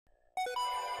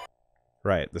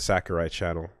Right, the Sakurai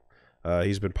channel.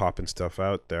 He's been popping stuff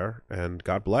out there, and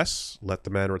God bless. Let the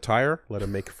man retire. Let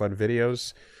him make fun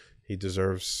videos. He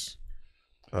deserves.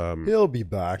 He'll be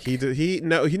back.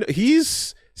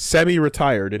 He's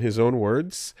semi-retired in his own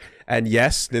words. And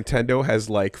yes, Nintendo has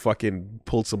like fucking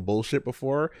pulled some bullshit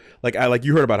before. Like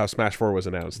you heard about how Smash 4 was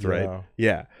announced, right?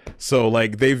 Yeah. So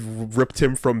like they've ripped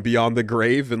him from beyond the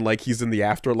grave, and like he's in the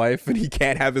afterlife, and he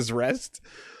can't have his rest.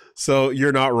 So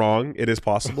you're not wrong. It is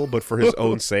possible, but for his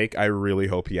own sake, I really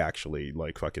hope he actually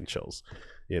like fucking chills.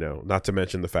 You know, not to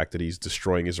mention the fact that he's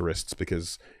destroying his wrists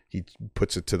because he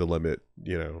puts it to the limit,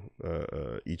 you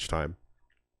know, each time.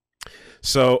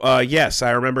 So, yes,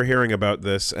 I remember hearing about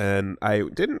this, and I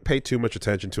didn't pay too much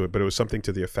attention to it, but it was something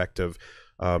to the effect of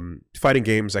fighting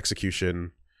games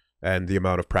execution and the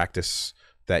amount of practice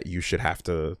that you should have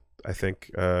to, I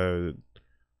think, you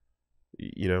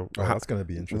know, that's going to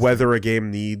be interesting. Whether a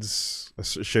game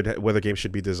whether a game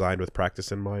should be designed with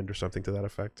practice in mind or something to that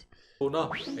effect.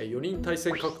 4人対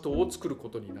戦格闘を作るこ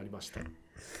とになりました。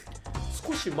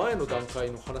少し前の段階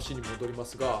の話に戻りま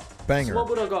すが、スマ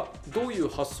ブラがどういう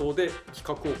発想で企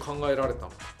画を考えられたの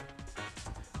か。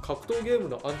格闘ゲーム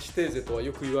のアンチテーゼとは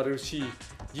よく言われるし、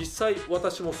実際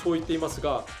私もそう言っています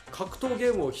が、格闘ゲ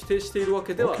ームを否定しているわ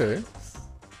けではないです。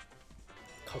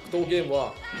格闘ゲーム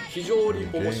は非常に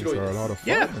面白いです。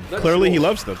Yeah, clearly he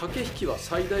loves them. 駆け引きは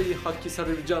最大に発揮さ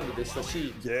れるジャンルでした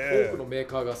し、多くのメー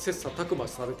カーが切磋琢磨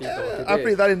されていたわけで。I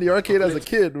played that in the arcade as a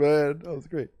kid, man. That was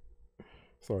great.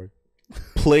 Sorry.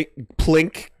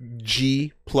 Plink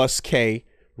G plus K,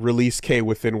 release K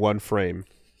within one frame.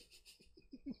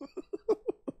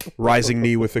 Rising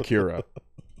knee with Akira.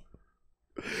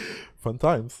 Fun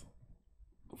times.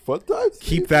 Fun times.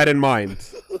 Keep that in mind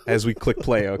as we click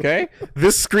play, okay?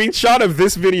 This screenshot of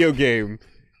this video game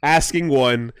asking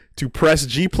one to press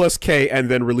G plus K and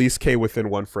then release K within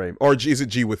one frame. Or is it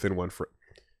G within one frame?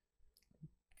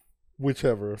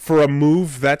 Whichever. For a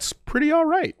move that's pretty all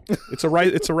right. It's a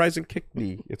rising kick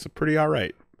knee. It's a pretty all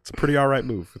right. It's a pretty all right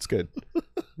move. It's good.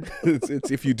 It's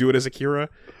if you do it as Akira,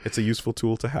 it's a useful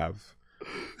tool to have.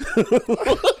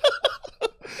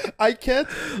 I can't.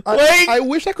 I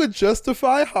wish I could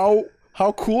justify how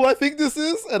cool I think this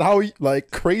is and how like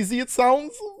crazy it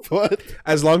sounds. But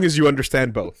as long as you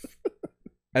understand both,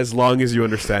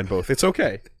 it's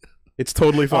okay. It's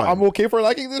totally fine. I'm okay for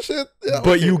liking this shit. Yeah,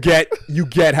 but okay. you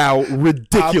get how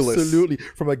ridiculous. Absolutely.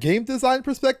 From a game design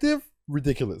perspective,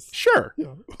 ridiculous. Sure.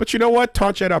 Yeah. But you know what?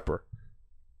 Taunch upper.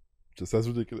 Just as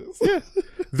ridiculous. Yeah.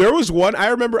 There was one, I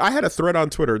remember I had a thread on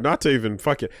Twitter, not to even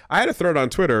fuck it. I had a thread on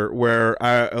Twitter where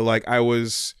I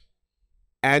was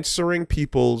answering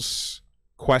people's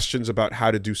questions about how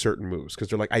to do certain moves because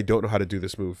they're like, I don't know how to do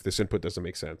this move. This input doesn't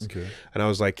make sense. Okay. And I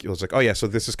was like, oh yeah, so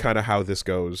this is kind of how this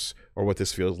goes or what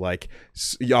this feels like.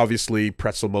 Obviously,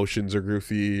 pretzel motions are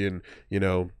goofy and, you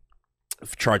know,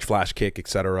 charge flash kick,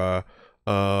 etc.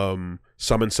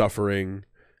 Summon suffering,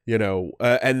 you know,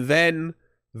 and then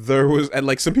there was, and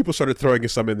like some people started throwing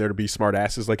some in there to be smart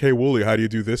asses, like, hey Woolie, how do you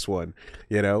do this one?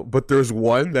 You know, but there's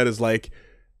one that is like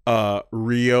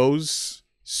Rio's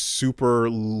super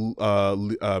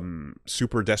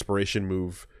desperation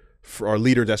move or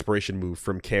leader desperation move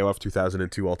from KOF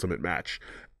 2002 Ultimate Match,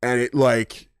 and it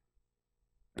like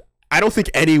I don't think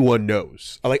anyone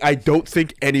knows. Like I don't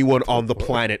think anyone on the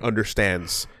planet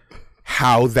understands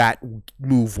how that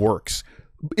move works.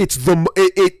 It's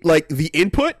like the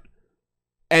input.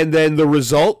 And then the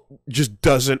result just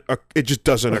doesn't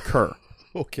occur.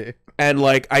 Okay. And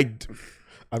like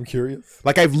I'm curious.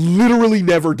 Like I've literally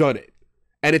never done it.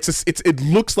 And it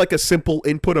looks like a simple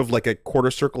input of like a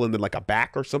quarter circle and then like a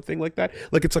back or something like that.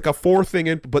 Like it's like a 4 thing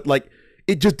input, but like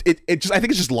it just I think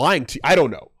it's just lying to you. I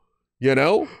don't know. You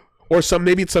know? Or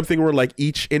maybe it's something where like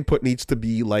each input needs to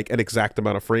be like an exact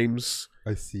amount of frames.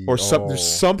 I see. Or there's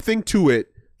something to it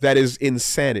that is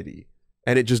insanity.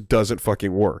 And it just doesn't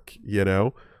fucking work, you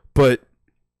know? But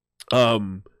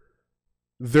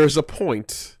there's a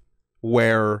point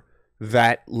where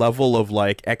that level of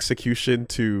like execution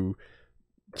to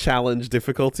challenge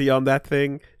difficulty on that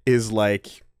thing is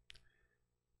like,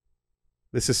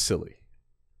 this is silly.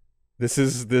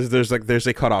 There's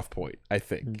a cutoff point, I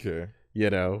think. Okay.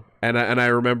 You know? And I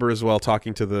remember as well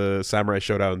talking to the Samurai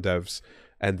Showdown devs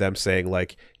and them saying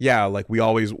like, yeah, like we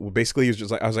always basically it's just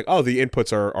like I was like, oh, the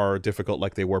inputs are difficult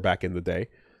like they were back in the day.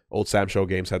 Old Sam Show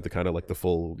games had the kind of like the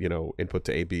full, you know, input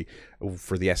to AB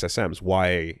for the SSMs.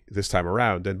 Why this time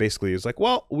around? And basically it's like,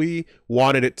 well, we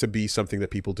wanted it to be something that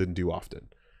people didn't do often.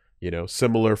 You know,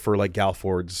 similar for like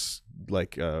Galford's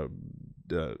like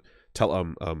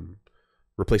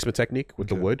replacement technique with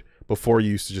the wood. Before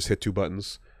you used to just hit 2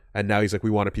 buttons. And now he's like, we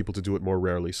wanted people to do it more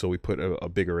rarely, so we put a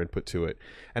bigger input to it.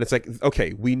 And it's like,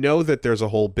 okay, we know that there's a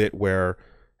whole bit where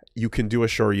you can do a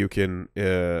Shoryuken,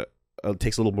 it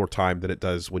takes a little more time than it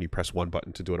does when you press one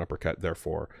button to do an uppercut.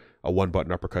 Therefore, a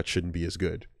one-button uppercut shouldn't be as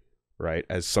good, right,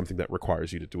 as something that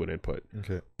requires you to do an input.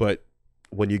 Okay. But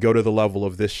when you go to the level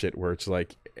of this shit where it's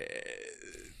like,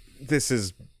 this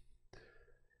is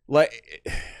like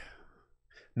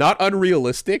not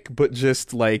unrealistic, but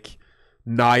just like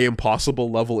nigh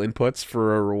impossible level inputs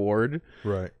for a reward.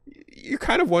 Right. You're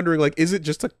kind of wondering, like, is it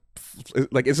just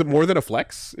is it more than a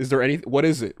flex? Is there what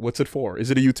is it? What's it for?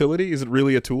 Is it a utility? Is it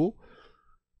really a tool?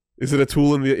 Is it a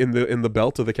tool in the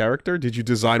belt of the character? Did you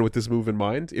design with this move in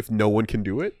mind if no one can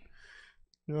do it?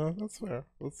 Yeah, that's fair.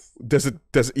 Does it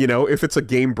if it's a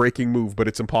game breaking move but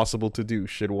it's impossible to do,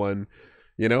 should one,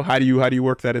 how do you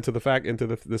work that into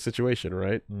the situation,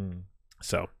 right?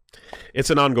 So it's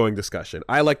an ongoing discussion.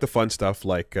 I like the fun stuff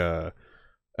like Run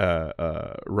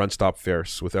Stop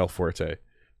Fierce with El Fuerte,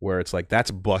 where it's like,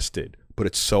 that's busted, but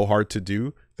it's so hard to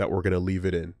do that we're going to leave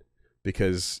it in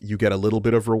because you get a little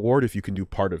bit of reward if you can do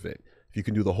part of it. If you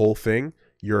can do the whole thing,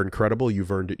 you're incredible,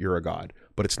 you've earned it, you're a god.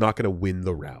 But it's not going to win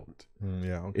the round.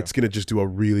 Yeah, okay. It's going to just do a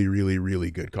really, really,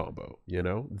 really good combo,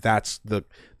 That's the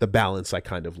balance I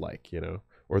kind of like,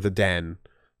 Or the Dan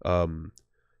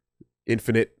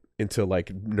infinite into like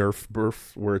Nerf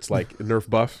Murph, where it's like Nerf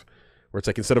buff, where it's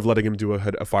like instead of letting him do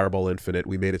a fireball infinite,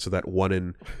 we made it so that 1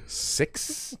 in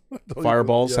 6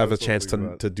 fireballs have a chance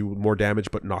to do more damage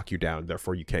but knock you down.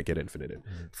 Therefore, you can't get infinited.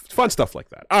 Fun stuff like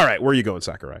that. All right, where are you going,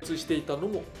 Sakurai?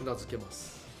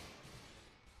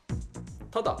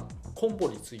 ただコンボ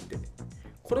について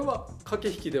これは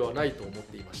駆け引きではないと思っ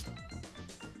ていました。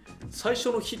最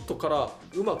初のヒットから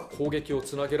うまく攻撃を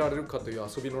つなげられるかという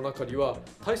遊びの中には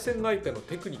対戦相手の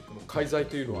テクニックの介在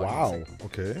というのはありません。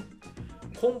Okay.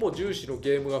 コンボ重視の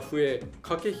ゲームが増え、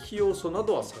駆け引き要素な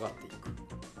どは下がってい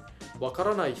く。わか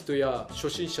らない人や初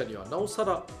心者にはなおさ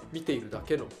ら見ているだ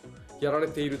けの、やられ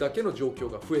ているだけの状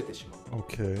況が増えてしまう。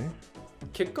Okay.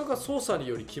 結果が操作に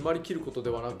より決まりきることで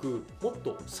はなく、もっ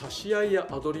と差し合いや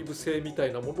アドリブ性みた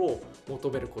いなものを求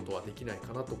めることはできない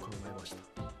かなと考えました。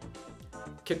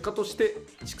結果として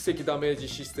蓄積ダメージ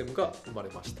システムが生まれ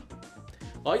ました。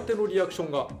相手のリアクショ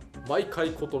ンが毎回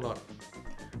異なる。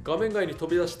画面外に飛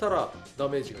び出したらダ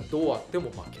メージがどうあって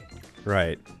も負け。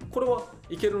Right. これは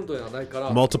いけるのではないかな。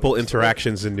Multiple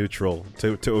interactions in neutral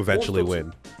to eventually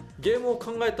win. ゲームを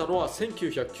考えたのは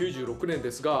1996年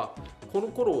ですが、この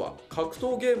頃は格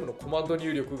闘ゲームのコマンド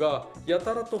入力がや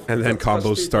たらと複雑化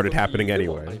していた時で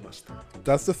もありました。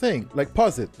That's the thing. Like,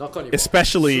 pause it.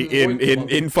 Especially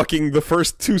in fucking the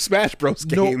first 2 Smash Bros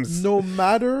games. No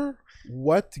matter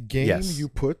what game you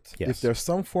put, if there's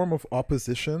some form of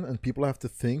opposition and people have to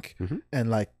think and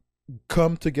like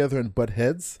come together and butt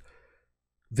heads,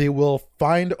 they will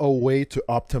find a way to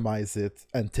optimize it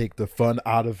and take the fun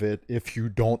out of it if you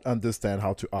don't understand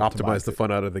how to optimize the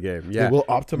fun out of the game. Yeah. They will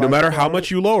optimize no matter how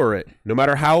much you lower it, no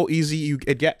matter how easy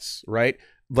it gets, right?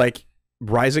 Like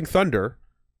Rising Thunder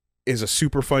is a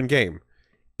super fun game.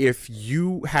 If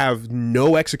you have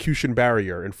no execution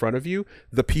barrier in front of you,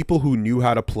 the people who knew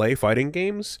how to play fighting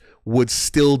games would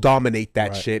still dominate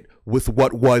that shit with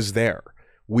what was there.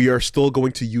 We are still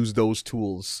going to use those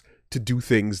tools to do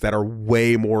things that are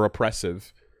way more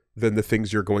oppressive than the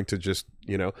things you're going to just,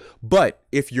 But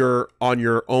if you're on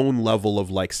your own level of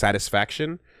like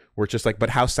satisfaction, where it's just like,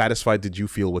 but how satisfied did you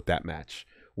feel with that match?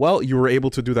 Well, you were able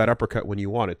to do that uppercut when you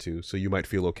wanted to, so you might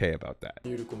feel okay about that.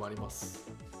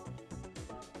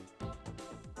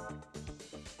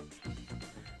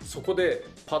 そこで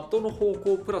パッドの方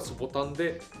向プラスボタン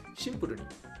でシンプルに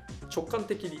直感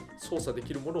的に操作で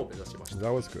きるものを目指しました。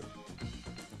That was good.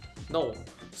 なお、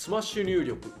スマッシュ入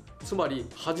力、つまり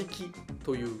弾き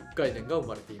という概念が生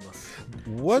まれています。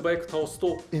素早く倒すと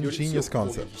より強く攻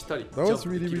撃したり、That was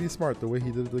really, really smart the way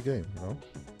he did the game,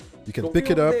 You can pick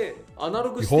it up,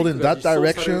 you hold in that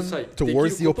direction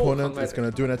towards the opponent, it's going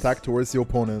to do an attack towards the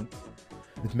opponent.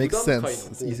 It makes sense,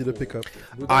 it's easy to pick up.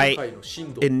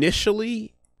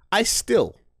 I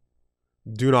still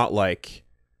do not like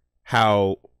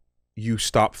how you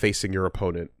stop facing your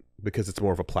opponent because it's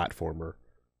more of a platformer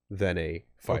than a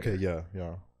fighter. Okay,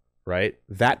 yeah. Right?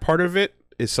 That part of it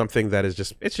is something that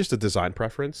is it's just a design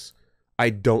preference.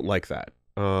 I don't like that.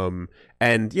 And,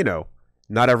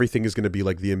 not everything is going to be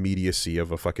like the immediacy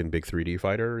of a fucking big 3D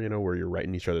fighter, where you're right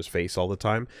in each other's face all the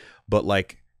time. But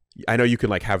like, I know you can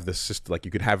like have this, like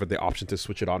you could have the option to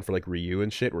switch it on for like Ryu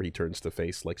and shit, where he turns to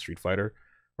face like Street Fighter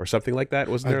or something like that.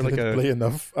 Wasn't there like a play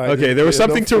enough? Okay, there was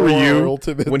something to Ryu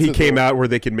when he came out where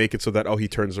they can make it so that he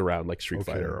turns around like Street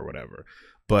Fighter or whatever.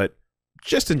 But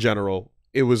just in general,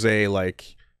 it was a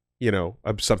like you know,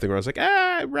 something where I was like,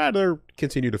 I'd rather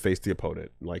continue to face the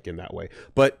opponent, like in that way.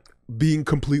 But being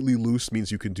completely loose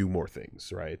means you can do more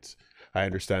things, right? I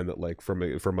understand that, like, from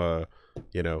a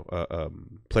you know,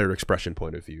 player expression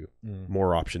point of view,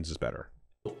 more options is better.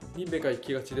 に目が行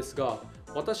きがちですが、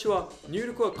私は入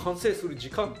力が完成する時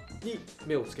間に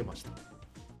目をつけました。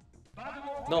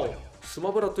なお、ス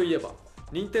マブラといえば、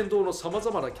任天堂のさまざ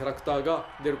まなキャラクターが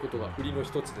出ることが売りの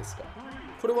一つですが、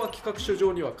これは企画書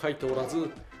上には書いておら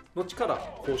ず、後から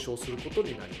交渉すること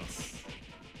になります。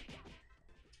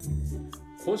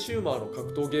コンシューマーの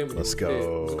格闘ゲームによって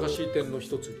難しい点の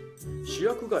一つに主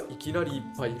役がいきなりいっ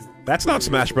ぱいいる。That's not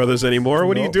Smash Brothers anymore.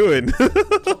 What are you doing?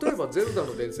 例えばゼルダ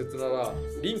の伝説なら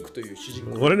リンクという主人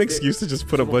公。What an excuse to just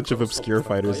put a bunch of obscure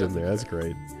fighters in there. That's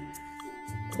great.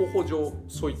 候補上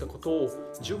そういったことを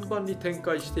順番に展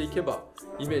開していけば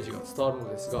イメージが伝わるの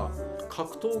ですが、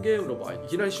格闘ゲームの場合い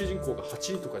きなり主人公が8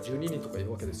人とか12人とかい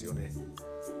るわけですよね。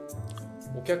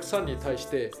お客さんに対し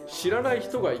て知らない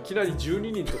人がいきなり12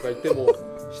人とかいても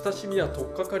親しみや取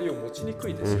っかかりを持ちにく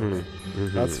いですよね。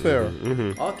That's fair.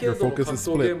 アーケードの格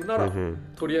闘ゲームなら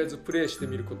とりあえずプレイして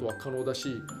みることは可能だ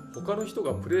し、他の人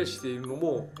がプレイしているの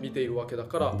も見ているわけだ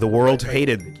から。The world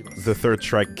hated the Third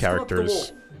Strike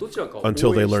characters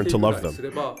until they learned to love them.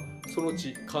 そのう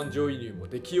ち感情移入も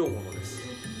できようものです。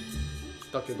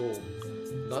だけど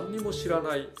何にも知ら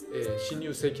ない、新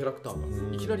入生キャラクター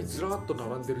がいきなりずらっと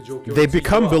並んでる状況。They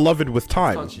become beloved with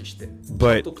time,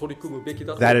 but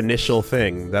that initial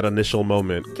thing, that initial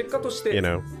moment, you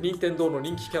know.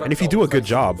 And if you do a good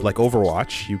job, like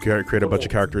Overwatch, you create a bunch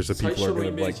of characters that people are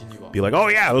going to like, be like, oh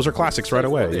yeah, those are classics right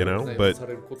away, you know. But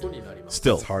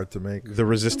still, it's hard to make the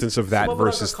resistance of that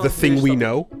versus the thing we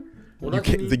know.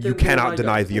 You cannot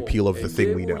deny the appeal of the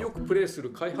thing we know.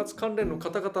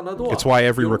 It's why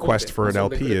every request for an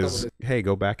LP is, hey,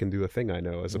 go back and do a thing I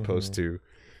know, as opposed to,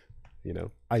 you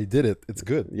know, I did it. It's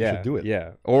good. Yeah, you should do it.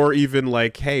 Yeah. Or even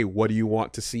like, hey, what do you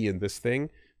want to see in this thing?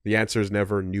 The answer is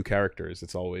never new characters.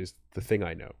 It's always the thing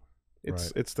I know.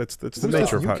 It's the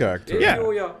nature of how. Character. Yeah,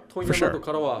 for sure.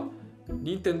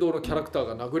 任天堂のキャラクタ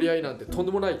ーが殴り合いなんてとん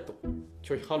でもないと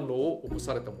拒否反応を起こ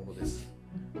されたものです。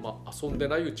まあ遊んで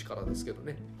ないうちからですけど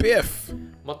ね。Biff!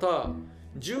 また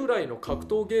従来の格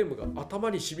闘ゲームが頭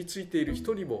に染みついている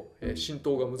人にも、浸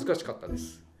透が難しかったで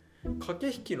す。駆け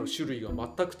引きの種類が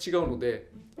全く違うので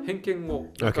偏見を。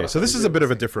Okay, so this is a bit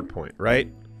of a different point, right?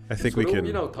 I think we can. それを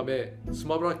担うためス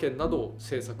マブラ券などを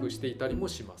制作していたりも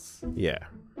します。Yeah.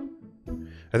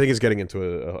 I think it's getting into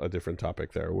a different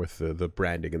topic there with the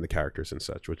branding and the characters and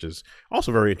such, which is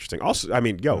also very interesting. Also, I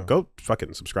mean, go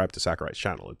fucking subscribe to Sakurai's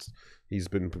channel. He's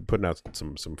been putting out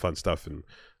some fun stuff, and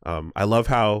I love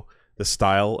how the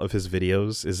style of his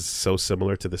videos is so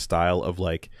similar to the style of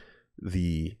like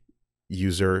the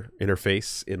user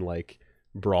interface in like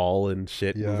Brawl and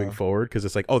shit moving forward, because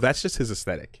it's like, oh, that's just his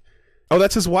aesthetic. Oh,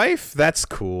 that's his wife? That's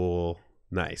cool.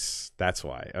 Nice. That's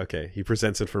why. Okay. He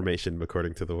presents information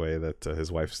according to the way that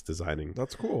his wife's designing.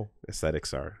 That's cool.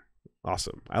 Aesthetics are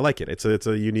awesome. I like it. It's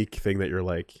a unique thing that you're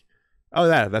like, oh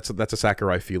yeah, that's a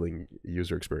Sakurai feeling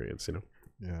user experience, you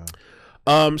know?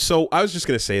 Yeah. So I was just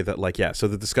going to say that, like, yeah, so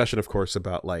the discussion, of course,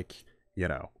 about like, you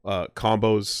know,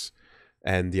 combos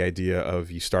and the idea of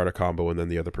you start a combo and then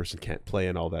the other person can't play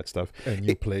and all that stuff. And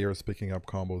new players picking up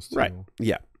combos too. Right.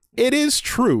 Yeah. It is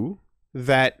true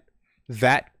that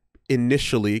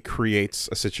initially creates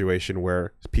a situation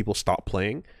where people stop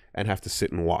playing and have to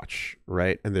sit and watch,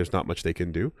 right? And there's not much they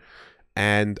can do.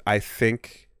 And I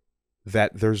think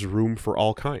that there's room for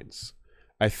all kinds.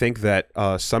 I think that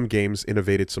some games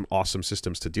innovated some awesome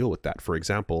systems to deal with that. For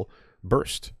example,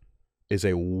 Burst is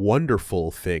a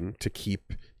wonderful thing to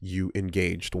keep you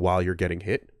engaged while you're getting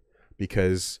hit,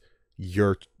 because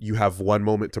you have one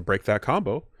moment to break that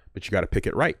combo, but you got to pick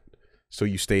it right. So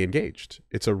you stay engaged.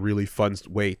 It's a really fun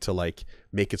way to like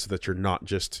make it so that you're not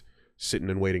just sitting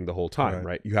and waiting the whole time,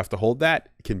 right? You have to hold that.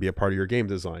 It can be a part of your game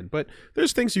design, but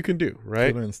there's things you can do,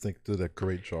 right? Killer Instinct did a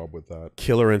great job with that.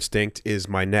 Killer Instinct is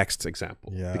my next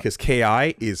example, because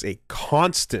KI is a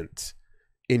constant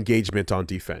engagement on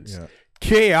defense.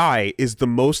 KI is the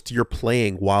most you're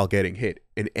playing while getting hit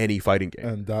in any fighting game.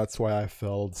 And that's why I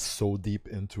fell so deep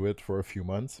into it for a few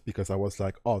months, because I was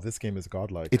like, oh, this game is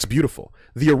godlike. It's beautiful.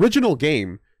 The original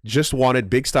game just wanted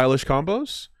big stylish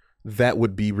combos that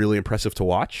would be really impressive to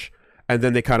watch. And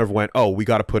then they kind of went, oh, we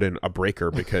got to put in a breaker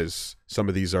because some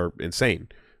of these are insane,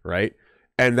 right?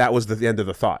 And that was the end of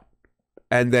the thought.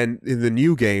 And then in the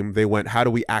new game, they went, how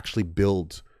do we actually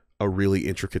build a really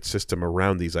intricate system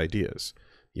around these ideas,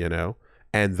 you know?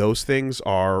 And those things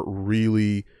are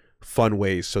really fun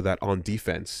ways so that on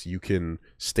defense, you can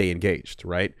stay engaged,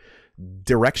 right?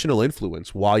 Directional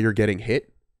influence while you're getting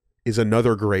hit is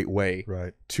another great way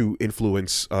right. to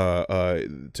influence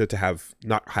to have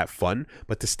not have fun,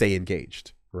 but to stay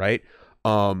engaged, right?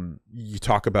 You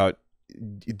talk about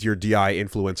your DI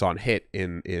influence on hit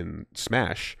in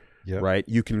Smash, yep. right?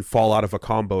 You can fall out of a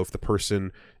combo if the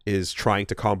person is trying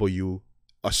to combo you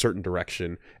a certain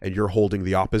direction and you're holding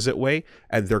the opposite way,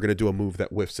 and they're going to do a move that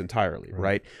whiffs entirely,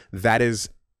 right? That is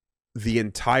the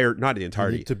entire, not the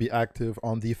entirety. You need to be active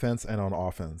on defense and on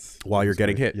offense while you're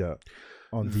getting hit. Yeah.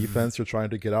 On defense, you're trying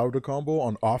to get out of the combo.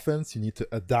 On offense, you need to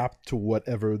adapt to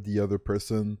whatever the other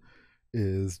person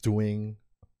is doing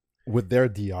with their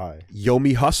DI.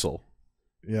 Yomi Hustle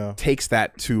yeah. takes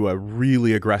that to a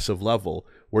really aggressive level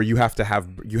where you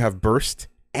have burst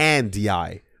and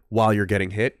DI while you're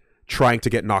getting hit, trying to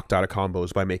get knocked out of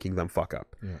combos by making them fuck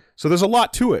up. Yeah. So there's a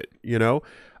lot to it, you know?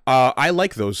 I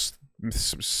like those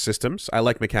systems. I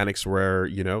like mechanics where,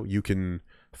 you know, you can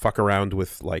fuck around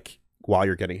with, like, while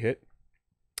you're getting hit.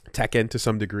 Tekken to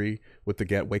some degree with the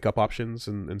get wake up options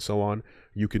and so on.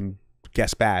 You can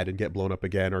guess bad and get blown up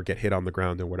again or get hit on the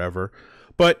ground or whatever.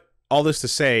 But all this to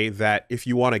say that if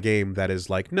you want a game that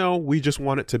is like, no, we just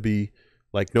want it to be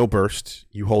like no burst,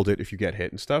 you hold it if you get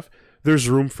hit and stuff, there's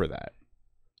room for that,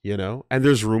 you know? And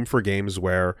there's room for games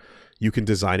where you can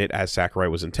design it as Sakurai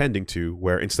was intending to,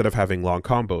 where instead of having long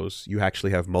combos, you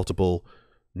actually have multiple,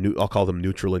 I'll call them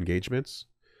neutral engagements,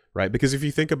 right? Because if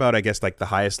you think about, I guess, like the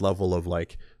highest level of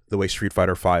like the way Street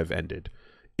Fighter V ended,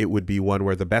 it would be one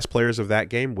where the best players of that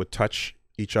game would touch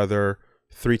each other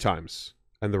 3 times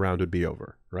and the round would be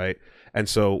over, right? And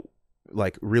so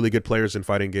like really good players in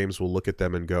fighting games will look at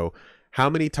them and go, how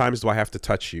many times do I have to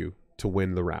touch you to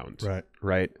win the round?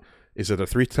 Right? Is it a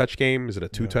 3-touch game? Is it a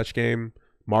 2-touch game?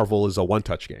 Marvel is a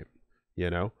 1-touch game, you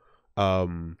know?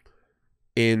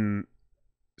 In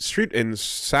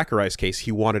Sakurai's case,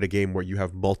 he wanted a game where you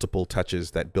have multiple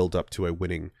touches that build up to a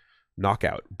winning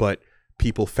knockout, but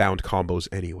people found combos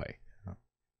anyway.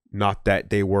 Not that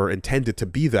they were intended to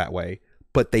be that way,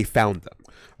 but they found them.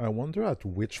 I wonder at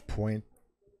which point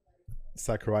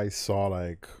Sakurai saw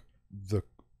like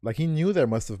he knew there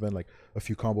must have been like a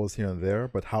few combos here and there,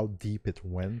 but how deep it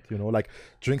went, you know? Like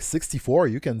during 64,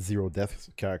 you can zero death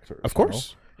characters. Of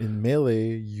course. You know? In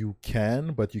Melee, you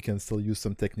can, but you can still use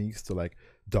some techniques to like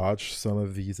dodge some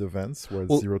of these events where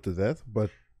it's 0 to death,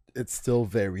 but it's still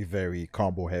very, very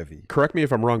combo heavy. Correct me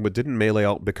if I'm wrong, but didn't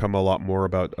Melee become a lot more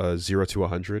about 0 to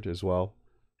 100 as well?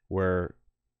 Where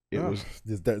it was...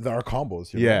 There are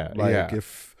combos, you know? Like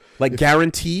if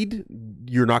guaranteed,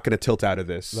 you're not going to tilt out of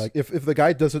this. Like if the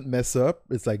guy doesn't mess up,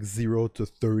 it's like 0 to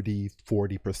 30,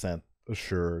 40%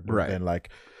 assured. Right. And like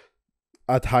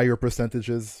at higher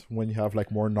percentages, when you have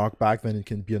like more knockback, then it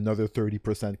can be another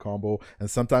 30% combo. And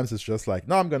sometimes it's just like,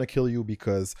 no, I'm going to kill you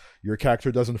because your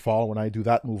character doesn't fall when I do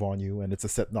that move on you. And it's a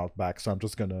set knockback. So I'm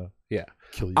just going to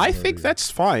kill you. I think that's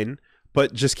fine.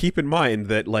 But just keep in mind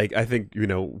that, like, I think, you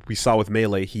know, we saw with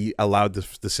Melee, he allowed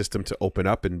the system to open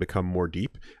up and become more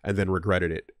deep and then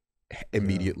regretted it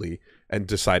immediately and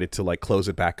decided to, like, close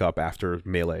it back up after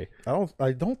Melee.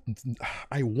 I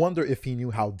wonder if he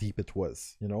knew how deep it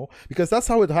was, you know, because that's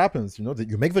how it happens, you know, that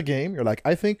you make the game, you're like,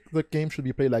 I think the game should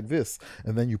be played like this.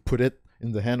 And then you put it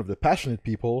in the hand of the passionate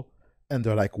people and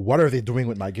they're like, what are they doing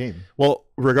with my game? Well,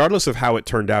 regardless of how it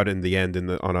turned out in the end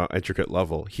on an intricate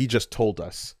level, he just told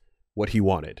us what he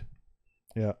wanted.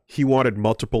 He wanted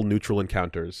multiple neutral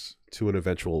encounters to an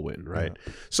eventual win, right?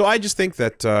 So I just think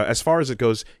that as far as it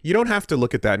goes, you don't have to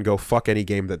look at that and go fuck any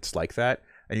game that's like that,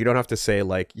 and you don't have to say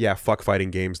like, yeah, fuck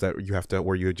fighting games that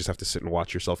where you just have to sit and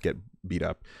watch yourself get beat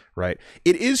up, right?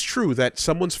 It is true that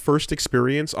someone's first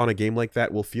experience on a game like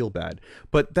that will feel bad,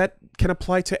 but that can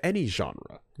apply to any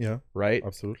genre. Right?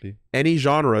 Absolutely. Any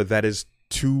genre that is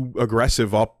too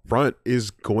aggressive up front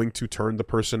is going to turn the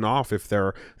person off if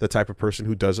they're the type of person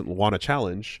who doesn't want a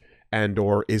challenge and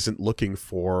or isn't looking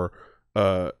for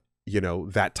you know,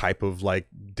 that type of like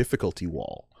difficulty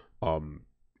wall.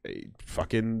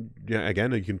 Again,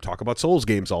 you can talk about Souls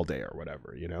games all day or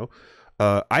whatever, you know.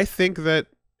 I think that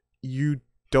you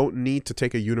don't need to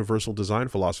take a universal design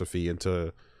philosophy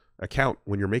into account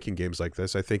when you're making games like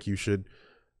this. I think you should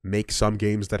make some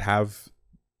games that have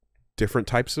different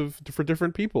types of for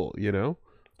different people, you know.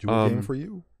 Do a game for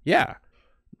you. Yeah,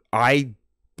 I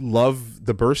love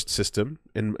the burst system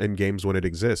in games when it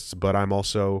exists, but I'm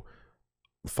also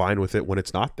fine with it when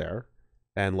it's not there.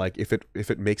 And like if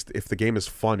the game is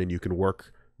fun and you can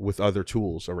work with other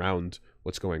tools around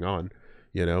what's going on,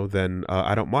 you know, then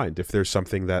I don't mind. If there's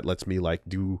something that lets me like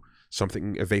do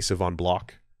something evasive on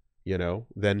block, you know,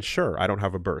 then sure, I don't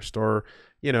have a burst. Or,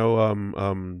 you know,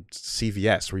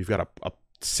 CVS where you've got a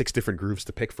 6 different grooves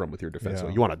to pick from with your defense. So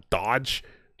you want to dodge?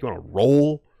 Do you want to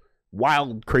roll?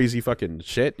 wild, crazy fucking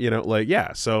shit, you know, like,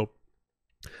 yeah. So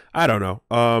I don't know.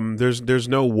 There's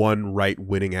no one right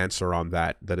winning answer on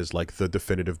that is like the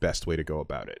definitive best way to go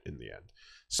about it in the end.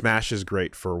 Smash is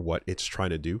great for what it's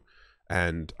trying to do,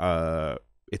 and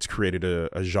it's created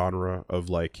a genre of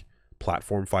like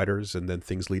platform fighters and then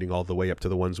things leading all the way up to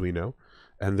the ones we know,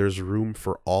 and there's room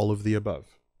for all of the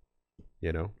above,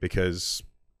 you know, because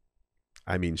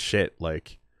I mean, shit,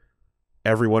 like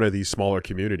every one of these smaller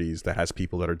communities that has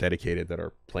people that are dedicated, that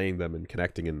are playing them and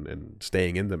connecting and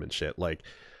staying in them and shit, like,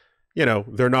 you know,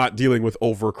 they're not dealing with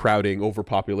overcrowding,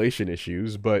 overpopulation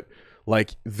issues, but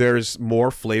like there's more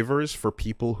flavors for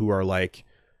people who are like,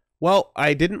 well,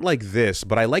 I didn't like this,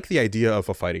 but I like the idea of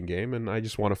a fighting game and I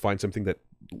just want to find something that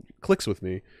clicks with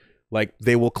me. Like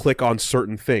they will click on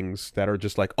certain things that are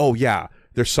just like, oh yeah,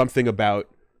 there's something about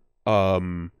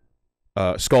Skullgirls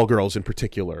in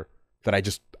particular that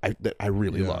I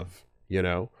really love, you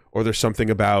know, or there's something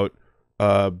about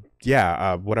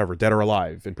whatever, Dead or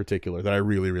Alive in particular that I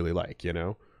really, really like, you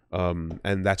know,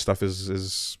 and that stuff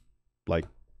is like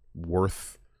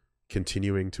worth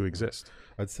continuing to exist.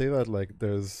 I'd say that like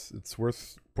it's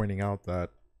worth pointing out that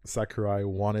Sakurai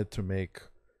wanted to make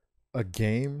a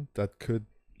game that could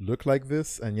look like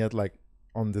this, and yet like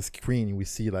on the screen we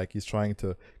see like he's trying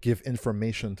to give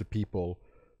information to people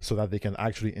so that they can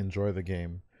actually enjoy the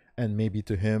game. And maybe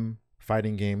to him,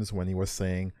 fighting games, when he was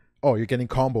saying, oh, you're getting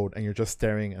comboed and you're just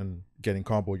staring and getting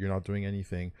comboed, you're not doing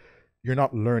anything, you're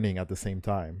not learning at the same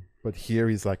time. But here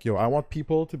he's like, yo, I want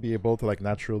people to be able to like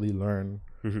naturally learn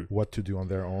what to do on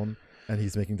their own. And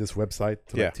he's making this website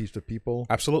to like, teach the people.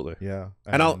 Absolutely. Yeah.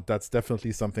 And that's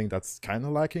definitely something that's kind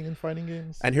of lacking in fighting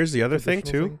games. And here's the other thing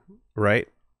too, right?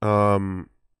 And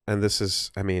this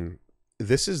is, I mean,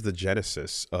 this is the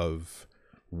genesis of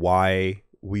why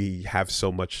we have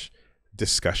so much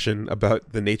discussion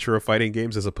about the nature of fighting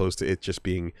games as opposed to it just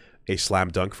being a slam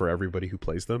dunk for everybody who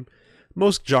plays them.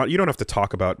 You don't have to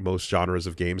talk about most genres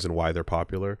of games and why they're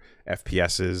popular.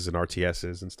 FPSs and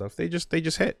RTSs and stuff, they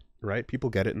just hit, right? People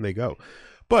get it and they go.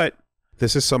 But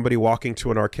this is somebody walking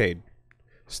to an arcade,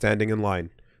 standing in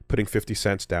line, putting 50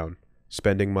 cents down,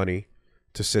 spending money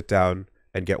to sit down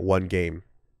and get one game,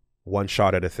 one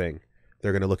shot at a thing.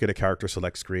 They're going to look at a character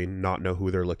select screen, not know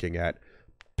who they're looking at,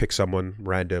 pick someone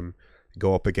random,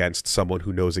 go up against someone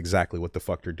who knows exactly what the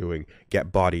fuck they're doing,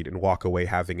 get bodied, and walk away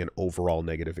having an overall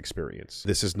negative experience.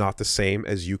 This is not the same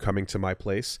as you coming to my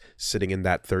place, sitting in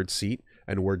that third seat,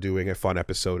 and we're doing a fun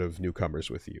episode of Newcomers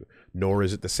with you. Nor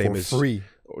is it the same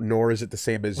Nor is it the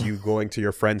same as you going to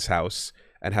your friend's house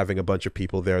and having a bunch of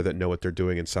people there that know what they're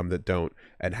doing and some that don't,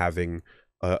 and having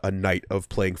a night of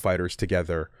playing fighters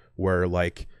together where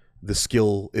like the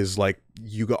skill is like,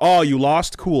 you go, oh, you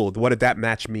lost? Cool. What did that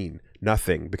match mean?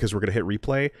 Nothing, because we're going to hit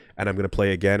replay and I'm going to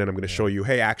play again and I'm going to show you,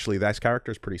 hey, actually, that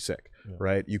character is pretty sick,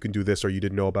 right? You can do this, or you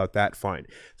didn't know about that. Fine.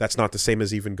 That's not the same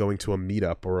as even going to a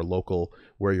meetup or a local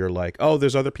where you're like, oh,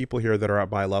 there's other people here that are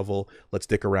at my level. Let's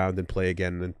dick around and play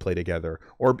again and play together.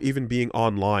 Or even being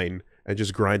online and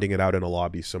just grinding it out in a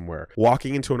lobby somewhere.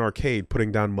 Walking into an arcade,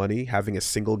 putting down money, having a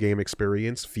single game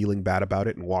experience, feeling bad about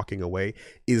it and walking away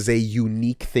is a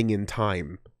unique thing in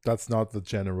time. That's not the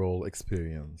general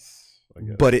experience.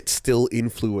 But it still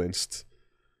influenced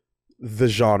the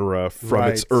genre from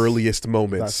its earliest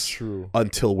moments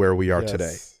until where we are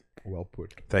today. Well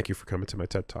put. Thank you for coming to my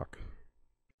TED Talk.